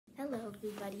Hello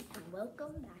everybody and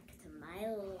welcome back to my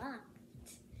lot.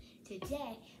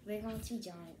 Today we're going to be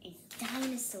drawing a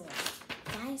dinosaur.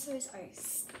 Dinosaurs are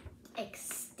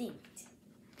extinct,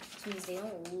 which means they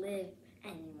don't live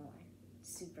anymore.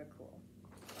 Super cool.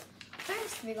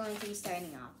 First we're going to be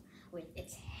starting off with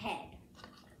its head.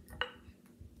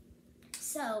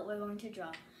 So we're going to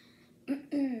draw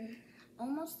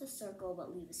almost a circle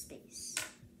but leave a space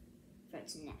for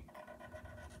its neck.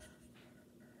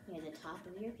 Near the top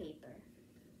of your paper.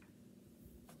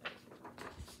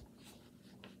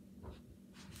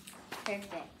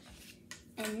 Perfect.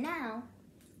 And now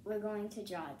we're going to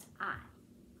draw its eye.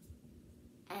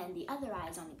 And the other eye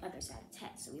is on the other side of its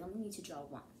head, so we only need to draw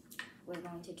one. We're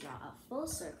going to draw a full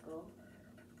circle,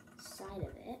 side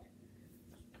of it,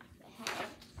 the head,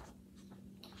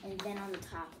 and then on the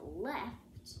top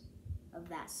left of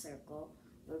that circle,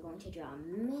 we're going to draw a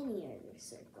miniature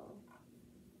circle.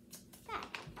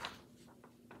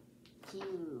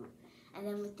 Cute. And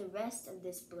then with the rest of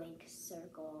this blank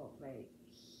circle right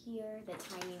here, the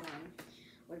tiny one,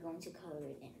 we're going to color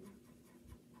it in.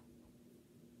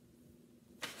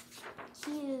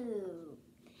 Cute.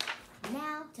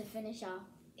 Now to finish off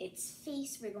its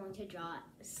face, we're going to draw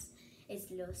its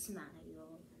little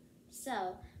smile.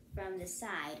 So from the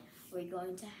side, we're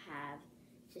going to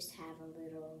just have a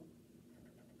little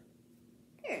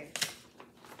curve.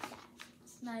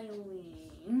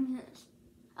 Smiling.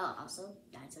 Oh, also,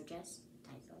 dinosaur dress,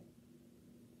 dinosaur.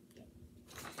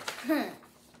 Yeah.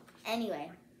 Anyway,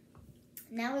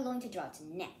 now we're going to draw its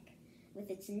neck.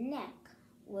 With its neck,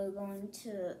 we're going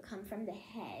to come from the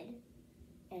head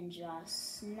and draw a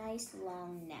nice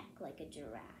long neck like a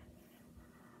giraffe.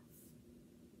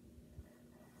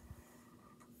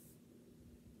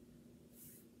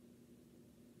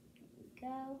 There we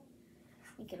go.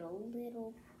 Make it a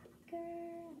little bigger.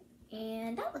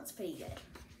 And that looks pretty good.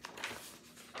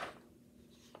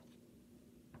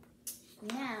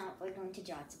 Now we're going to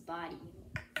draw its body.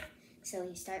 So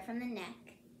you start from the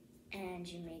neck and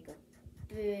you make a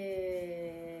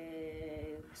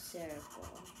big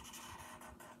circle.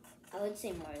 I would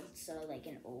say more so like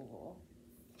an oval.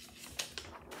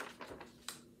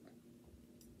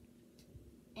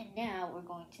 And now we're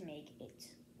going to make its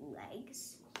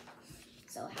legs.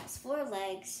 So it has 4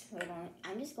 legs.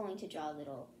 I'm just going to draw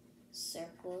little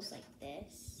circles like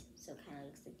this. So it kind of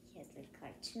looks like he has like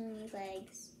cartoony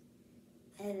legs.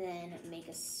 And then make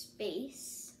a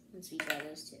space, once we draw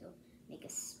those two, make a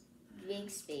big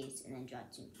space and then draw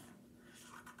 2 more.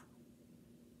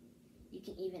 You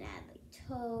can even add like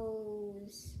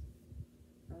toes.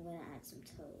 I'm gonna add some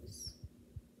toes.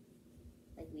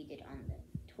 Like we did on the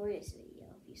tortoise video,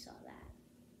 if you saw that.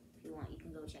 If you want, you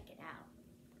can go check it out.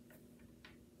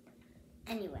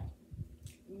 Anyway,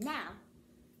 now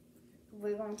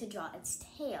we're going to draw its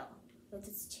tail. With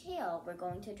its tail, we're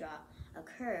going to draw a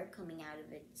curve coming out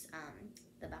of its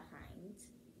the behind,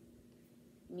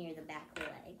 near the back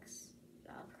legs.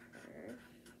 Draw a curve.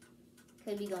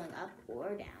 Could be going up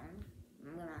or down.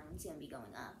 It's gonna be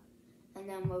going up, and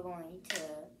then we're going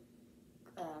to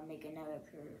make another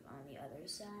curve on the other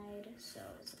side. So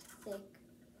it's a thick,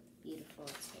 beautiful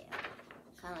tail.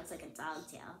 Kind of looks like a dog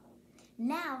tail.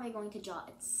 Now we're going to draw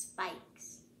its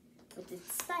spikes. With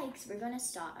its spikes, we're going to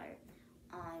start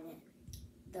on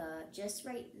just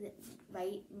right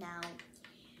now,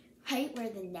 right where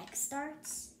the neck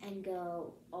starts, and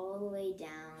go all the way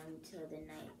down to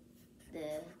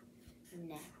the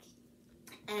neck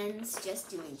ends, just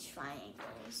doing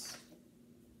triangles.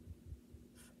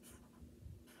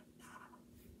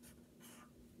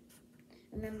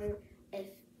 Remember,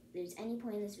 if there's any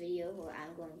point in this video where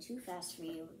I'm going too fast for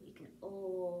you, you can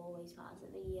always pause the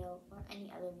video, or any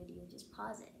other video, just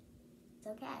pause it. It's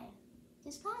okay.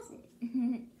 Just pause it.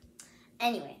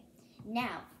 Anyway,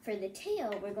 now for the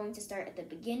tail, we're going to start at the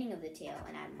beginning of the tail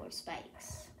and add more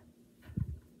spikes.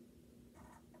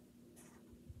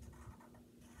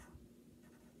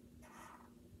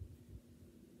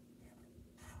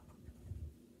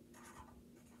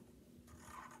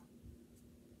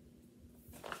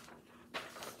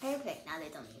 Perfect. Now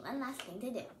there's only one last thing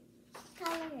to do.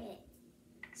 Color it.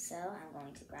 So I'm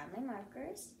going to grab my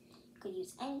markers. You could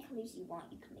use any colors you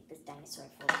want. You could make this dinosaur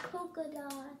full of polka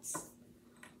dots,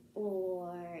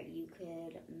 or you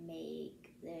could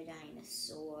make the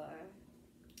dinosaur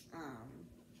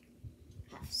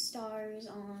have stars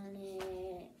on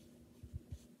it.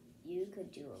 You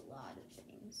could do a lot of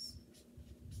things.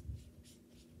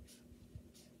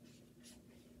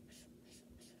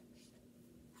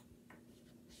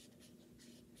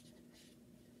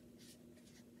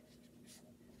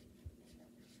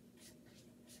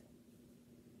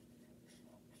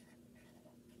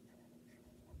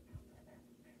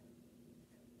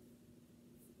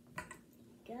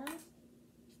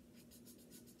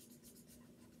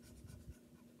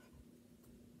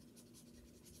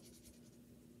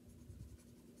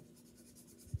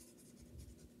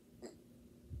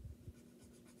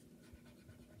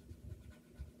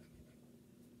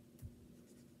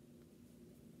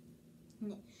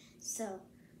 So,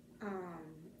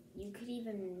 you could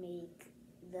even make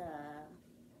the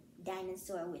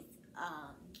dinosaur with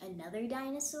another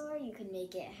dinosaur. You could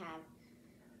make it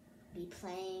be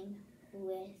playing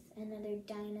with another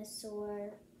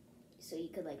dinosaur. So you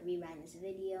could like rewind this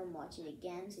video and watch it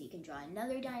again so you can draw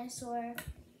another dinosaur.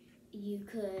 You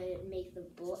could make the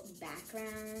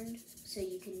background, so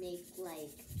you can make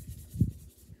like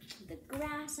the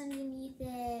grass underneath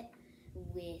it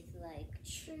with like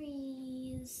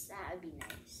trees. That would be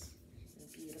nice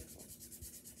and beautiful.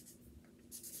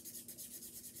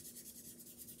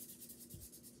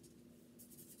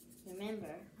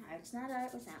 Remember, art's not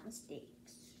art without mistakes.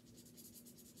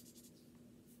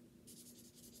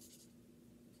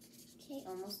 Okay,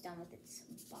 almost done with its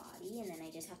body, and then I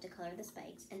just have to color the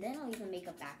spikes, and then I'll even make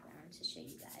a background to show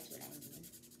you guys what I mean.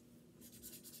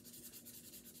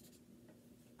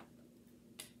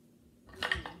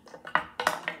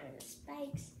 Color the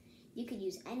spikes. You could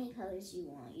use any colors you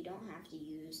want. You don't have to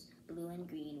use blue and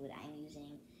green, what I'm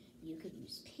using. You could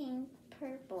use pink,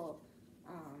 purple,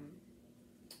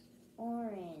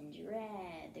 orange,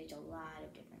 red. There's a lot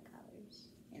of different colors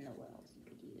in the world you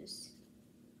could use.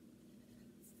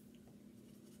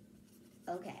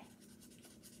 Okay,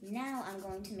 now I'm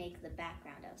going to make the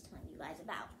background I was telling you guys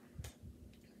about.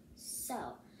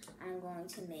 So, I'm going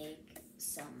to make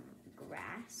some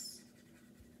grass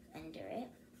under it.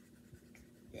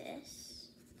 This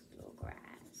little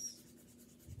grass.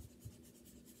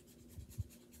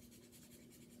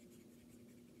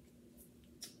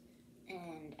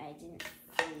 And I didn't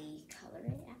fully color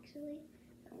it actually.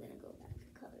 I'm gonna go back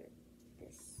and color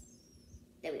this.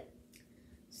 There we go.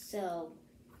 So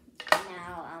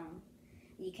now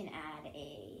you can add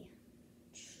a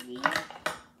tree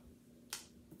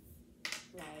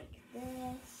like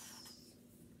this.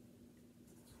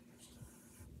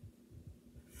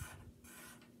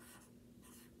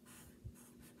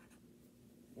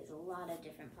 There's a lot of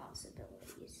different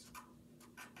possibilities.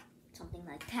 Something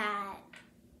like that.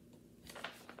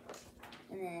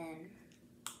 And then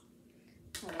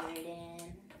color it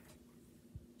in.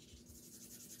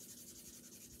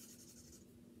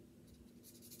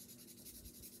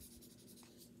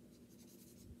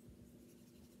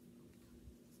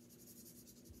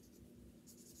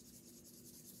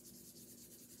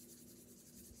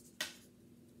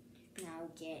 Now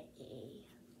get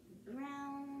a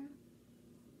brown.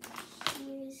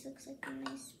 Here, this looks like a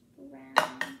nice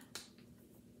brown.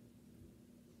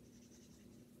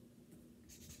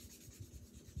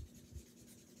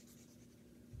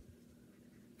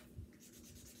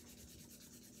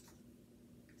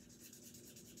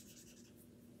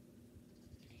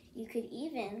 You could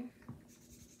even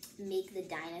make the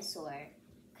dinosaur,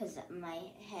 because my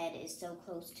head is so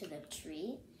close to the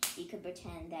tree, you could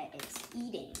pretend that it's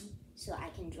eating. So I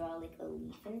can draw like a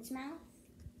leaf in its mouth,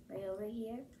 right over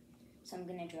here. So I'm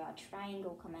gonna draw a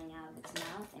triangle coming out of its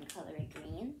mouth and color it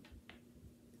green.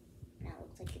 Now it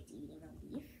looks like it's eating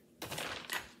a leaf.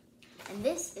 And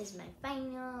this is my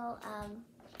final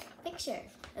picture.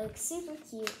 It looks super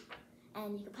cute.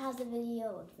 And you can pause the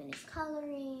video and finish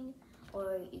coloring,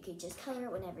 or you could just color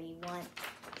it whenever you want.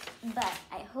 But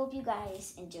I hope you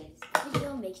guys enjoyed this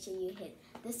video. Make sure you hit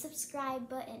the subscribe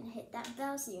button, hit that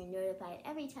bell so you're notified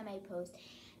every time I post.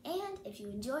 And if you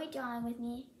enjoyed drawing with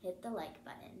me, hit the like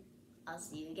button. I'll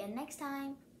see you again next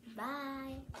time.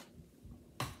 Bye.